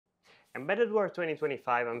Embedded World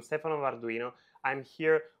 2025, I'm Stefano Arduino. I'm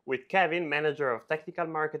here with Kevin, Manager of Technical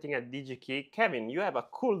Marketing at DigiKey. Kevin, you have a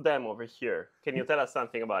cool demo over here. Can you tell us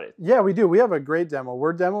something about it? Yeah, we do. We have a great demo.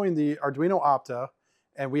 We're demoing the Arduino Opta,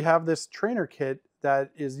 and we have this trainer kit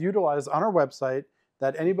that is utilized on our website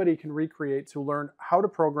that anybody can recreate to learn how to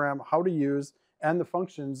program, how to use, and the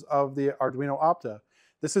functions of the Arduino Opta.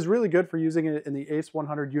 This is really good for using it in the ACE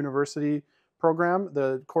 100 University program,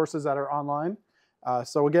 the courses that are online.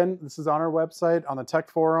 So again, this is on our website, on the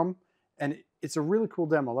tech forum, and it's a really cool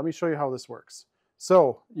demo. Let me show you how this works.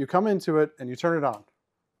 So you come into it and you turn it on,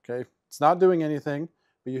 okay? It's not doing anything,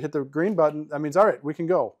 but you hit the green button, that means, all right, we can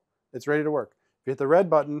go. It's ready to work. If you hit the red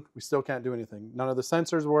button, we still can't do anything. None of the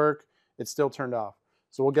sensors work, it's still turned off.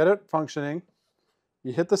 So we'll get it functioning.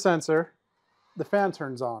 You hit the sensor, the fan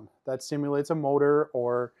turns on. That simulates a motor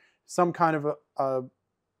or some kind of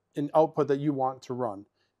an output that you want to run.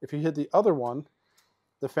 If you hit the other one,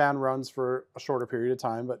 the fan runs for a shorter period of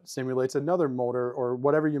time, but simulates another motor or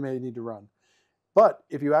whatever you may need to run. But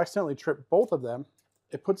if you accidentally trip both of them,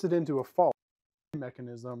 it puts it into a fault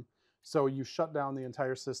mechanism, so you shut down the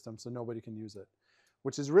entire system so nobody can use it,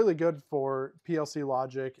 which is really good for PLC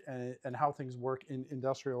logic and how things work in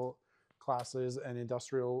industrial classes and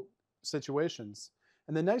industrial situations.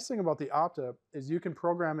 And the nice thing about the Opta is you can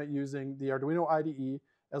program it using the Arduino IDE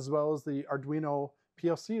as well as the Arduino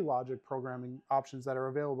PLC logic programming options that are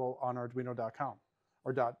available on arduino.com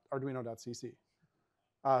or arduino.cc.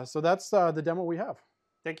 So that's the demo we have.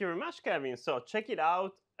 Thank you very much, Kevin. So check it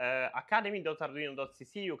out,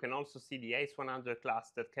 academy.arduino.cc. You can also see the ACE 100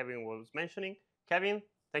 class that Kevin was mentioning. Kevin,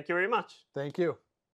 thank you very much. Thank you.